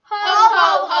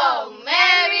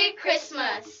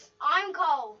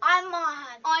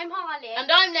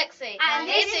Lexi, and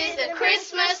this is the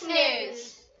Christmas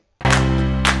news.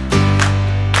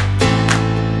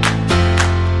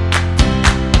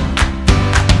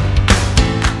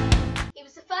 It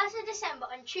was the 1st of December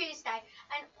on Tuesday,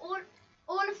 and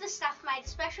all of the staff made a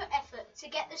special effort to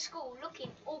get the school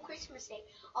looking all Christmassy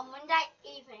on Monday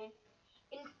evening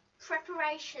in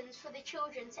preparations for the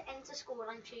children to enter school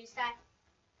on Tuesday.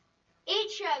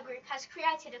 Each year group has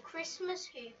created a Christmas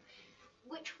hoop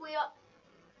which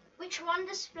are on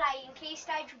display in Key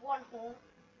Stage 1 hall.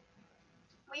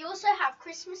 We also have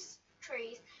Christmas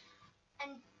trees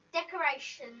and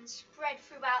decorations spread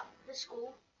throughout the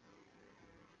school.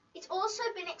 It's also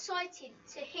been exciting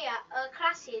to hear our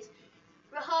classes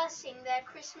rehearsing their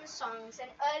Christmas songs, and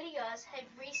early years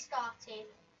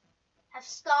have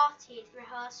started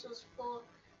rehearsals for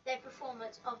their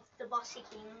performance of The Bossy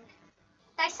King.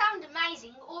 They sound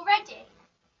amazing already.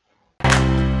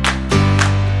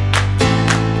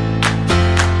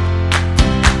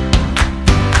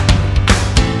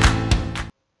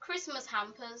 Christmas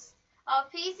hampers. Our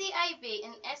PCAB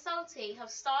and SLT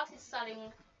have started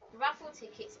selling raffle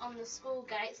tickets on the school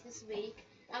gates this week,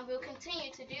 and will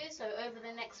continue to do so over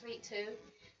the next week too.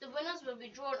 The winners will be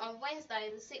drawn on Wednesday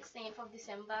the 16th of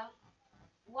December.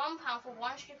 £1 for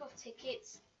 1 strip of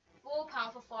tickets,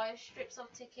 £4 for 5 strips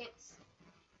of tickets.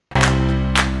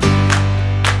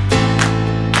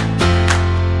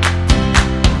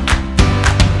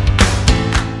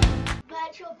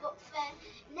 Virtual book fair.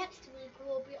 Next week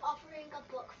we'll be offering a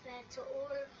book fair to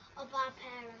all of our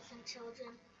parents and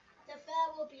children. The fair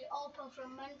will be open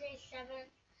from Monday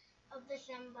 7th of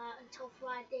December until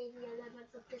Friday the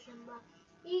 11th of December.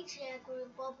 Each year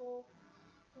group will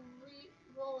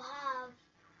have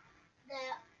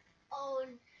their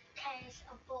own case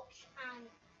of books and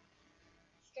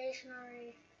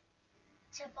stationery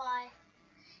to buy.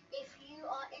 If you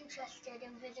are interested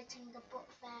in visiting the book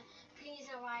fair, please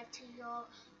arrive to your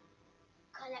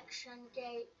collection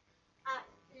gate a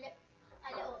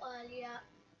little earlier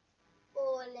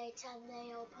or later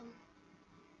they open.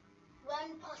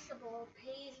 When possible,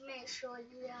 please make sure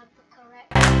you have the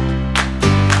correct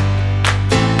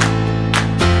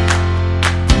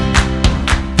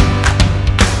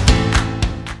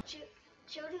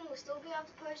Children will still be able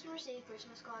to post and receive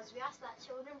Christmas cards. We ask that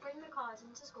children bring the cards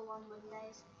into school on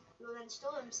Mondays. We will then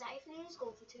store them safely in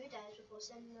school for 2 days before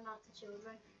sending them out to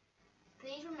children.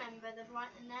 Please remember to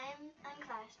write the name and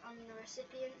class on the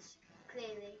recipients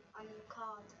clearly on the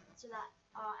card so that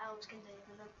our elves can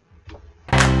deliver them.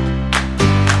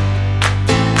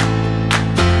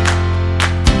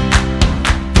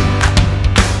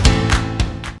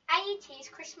 AET's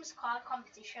Christmas card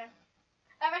competition.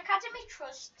 Our Academy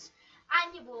Trust's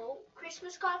annual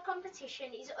Christmas card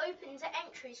competition is open to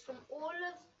entries from all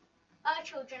of our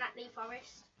children at Lee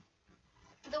Forest.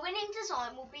 The winning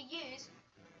design will be used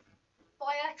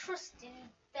by our trust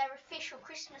in their official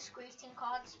Christmas greeting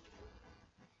cards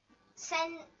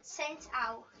sent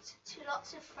out to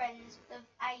lots of friends of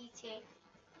AET.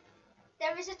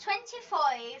 There is a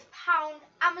 £25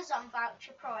 Amazon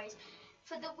voucher prize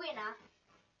for the winner.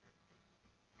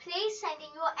 Please send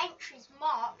in your entries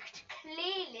marked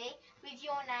clearly with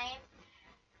your name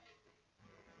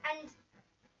and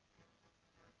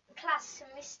class to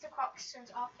Mr.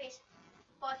 Croxton's office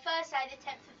by Thursday the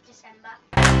 10th of December.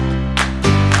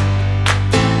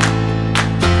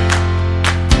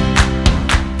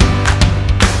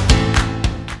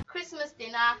 Christmas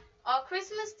dinner. Our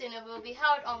Christmas dinner will be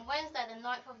held on Wednesday the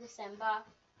 9th of December.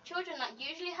 Children that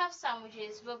usually have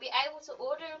sandwiches will be able to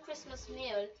order a Christmas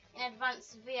meal in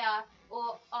advance via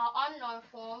our online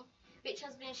form, which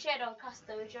has been shared on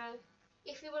Castojo.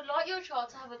 If you would like your child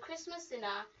to have a Christmas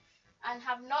dinner and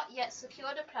have not yet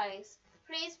secured a place,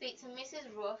 please speak to Mrs.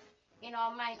 Ruff in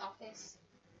our main office.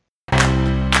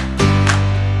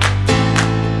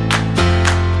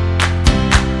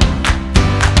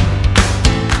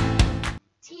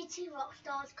 TT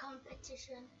Rockstars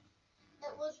competition.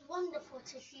 It was wonderful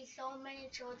to see so many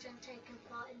children taking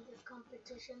part in this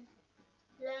competition.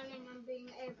 Learning and being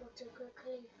able to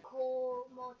quickly call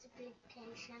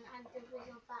multiplication and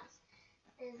division facts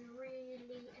is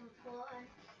really important.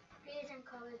 Please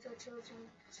encourage your children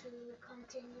to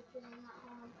continue playing at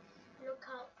home. Look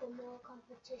out for more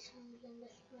competitions in the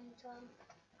spring term.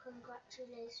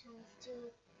 Congratulations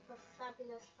to the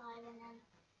fabulous 5NN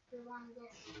who won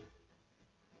this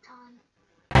time.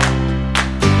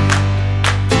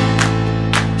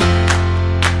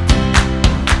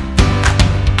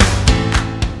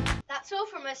 That's all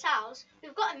from ourselves.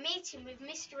 We've got a meeting with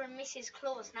Mr. and Mrs.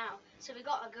 Claus now, so we've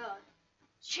got to go.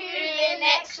 Tune in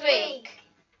next week.